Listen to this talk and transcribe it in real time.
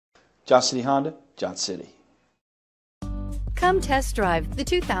Johnson City Honda, Johnson City. Come test drive the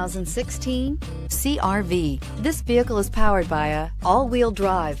 2016 CR-V. This vehicle is powered by a all-wheel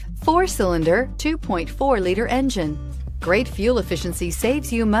drive, 4-cylinder, 2.4-liter engine. Great fuel efficiency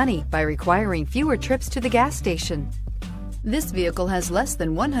saves you money by requiring fewer trips to the gas station. This vehicle has less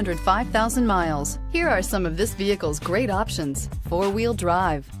than 105,000 miles. Here are some of this vehicle's great options: 4-wheel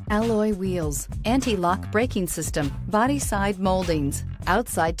drive, alloy wheels, anti-lock braking system, body side moldings,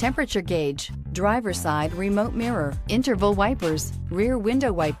 outside temperature gauge, driver side remote mirror, interval wipers, rear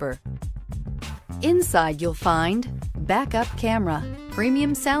window wiper. Inside you'll find backup camera,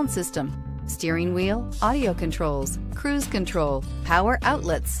 premium sound system, steering wheel audio controls, cruise control, power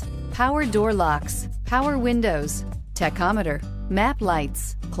outlets, power door locks, power windows, tachometer, map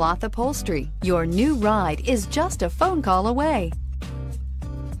lights, cloth upholstery. Your new ride is just a phone call away.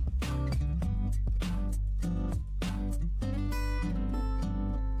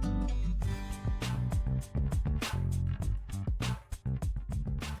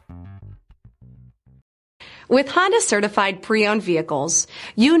 With Honda certified pre-owned vehicles,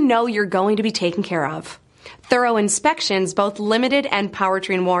 you know you're going to be taken care of. Thorough inspections, both limited and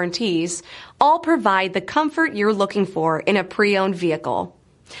powertrain warranties, all provide the comfort you're looking for in a pre-owned vehicle.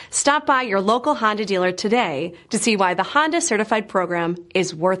 Stop by your local Honda dealer today to see why the Honda certified program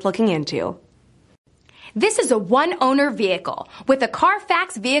is worth looking into. This is a one-owner vehicle with a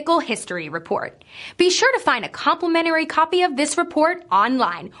Carfax Vehicle History Report. Be sure to find a complimentary copy of this report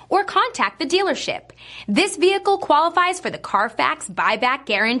online or contact the dealership. This vehicle qualifies for the Carfax Buyback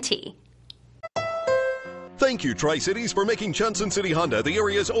Guarantee. Thank you, Tri-Cities, for making Johnson City Honda the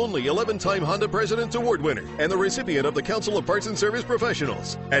area's only 11-time Honda President's Award winner and the recipient of the Council of Parts and Service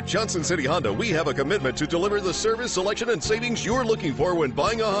Professionals. At Johnson City Honda, we have a commitment to deliver the service, selection, and savings you're looking for when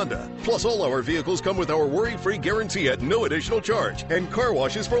buying a Honda. Plus, all our vehicles come with our worry-free guarantee at no additional charge and car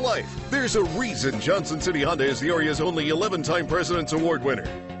washes for life. There's a reason Johnson City Honda is the area's only 11-time President's Award winner.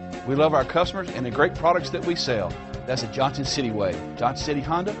 We love our customers and the great products that we sell. That's the Johnson City way. Johnson City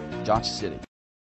Honda, Johnson City.